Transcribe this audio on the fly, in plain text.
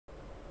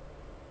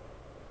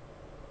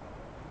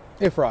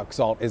If rock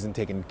salt isn't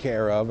taken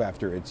care of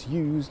after it's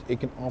used, it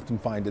can often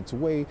find its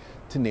way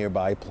to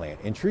nearby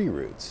plant and tree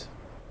roots.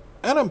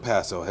 Adam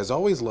Passo has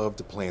always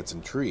loved plants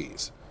and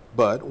trees,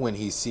 but when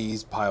he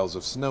sees piles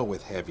of snow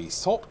with heavy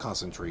salt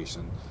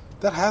concentration,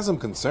 that has him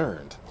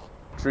concerned.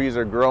 Trees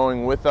are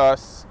growing with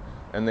us,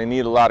 and they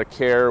need a lot of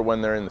care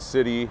when they're in the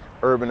city,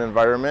 urban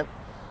environment.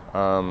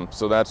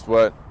 So that's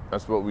what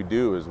we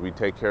do, is we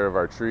take care of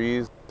our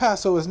trees.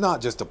 Passo is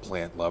not just a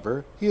plant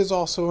lover, he is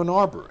also an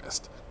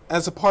arborist.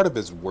 As a part of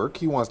his work,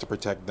 he wants to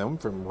protect them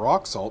from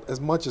rock salt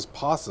as much as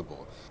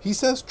possible. He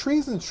says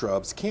trees and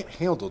shrubs can't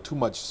handle too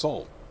much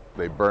salt.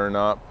 They burn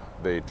up,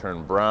 they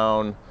turn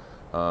brown,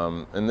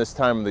 and this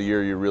time of the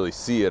year you really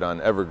see it on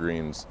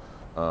evergreens,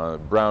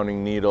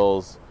 browning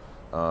needles.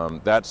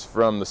 That's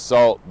from the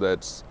salt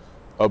that's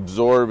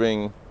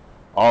absorbing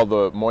all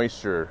the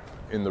moisture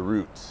in the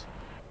roots.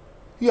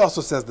 He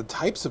also says the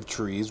types of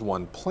trees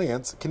one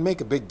plants can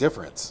make a big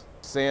difference.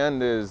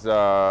 Sand is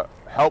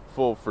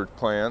helpful for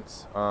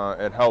plants.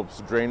 It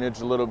helps drainage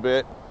a little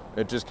bit.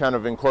 It just kind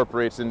of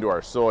incorporates into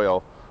our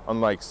soil,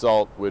 unlike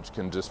salt, which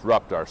can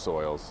disrupt our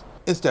soils.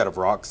 Instead of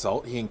rock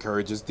salt, he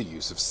encourages the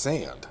use of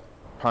sand.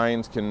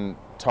 Pines can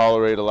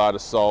tolerate a lot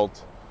of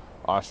salt.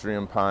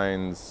 Austrian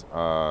pines,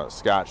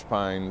 Scotch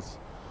pines,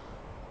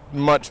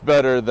 much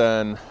better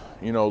than,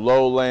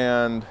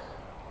 lowland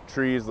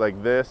trees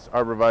like this,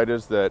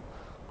 arborvitaes that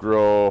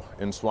grow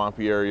in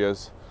swampy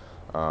areas.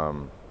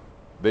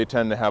 They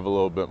tend to have a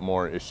little bit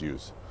more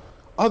issues.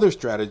 Other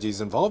strategies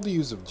involve the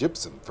use of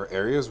gypsum for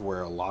areas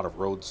where a lot of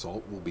road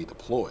salt will be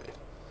deployed.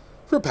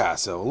 For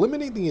Passo,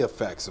 limiting the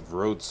effects of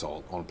road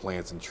salt on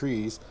plants and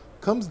trees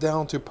comes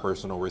down to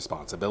personal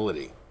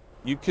responsibility.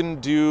 You can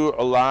do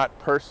a lot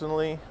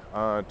personally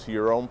to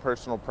your own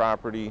personal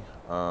property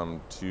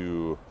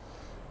to,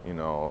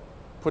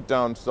 put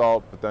down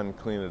salt, but then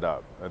clean it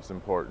up. That's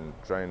important.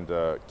 Trying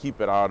to keep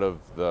it out of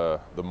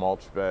the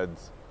mulch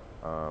beds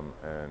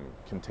and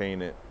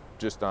contain it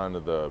just onto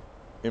the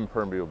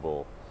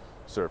impermeable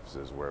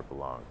surfaces where it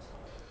belongs.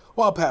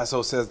 While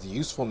Passo says the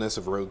usefulness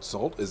of road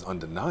salt is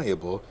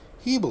undeniable,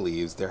 he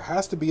believes there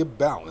has to be a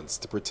balance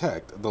to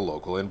protect the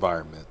local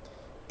environment.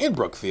 In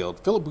Brookfield,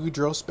 Philip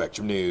Boudreau,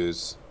 Spectrum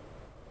News.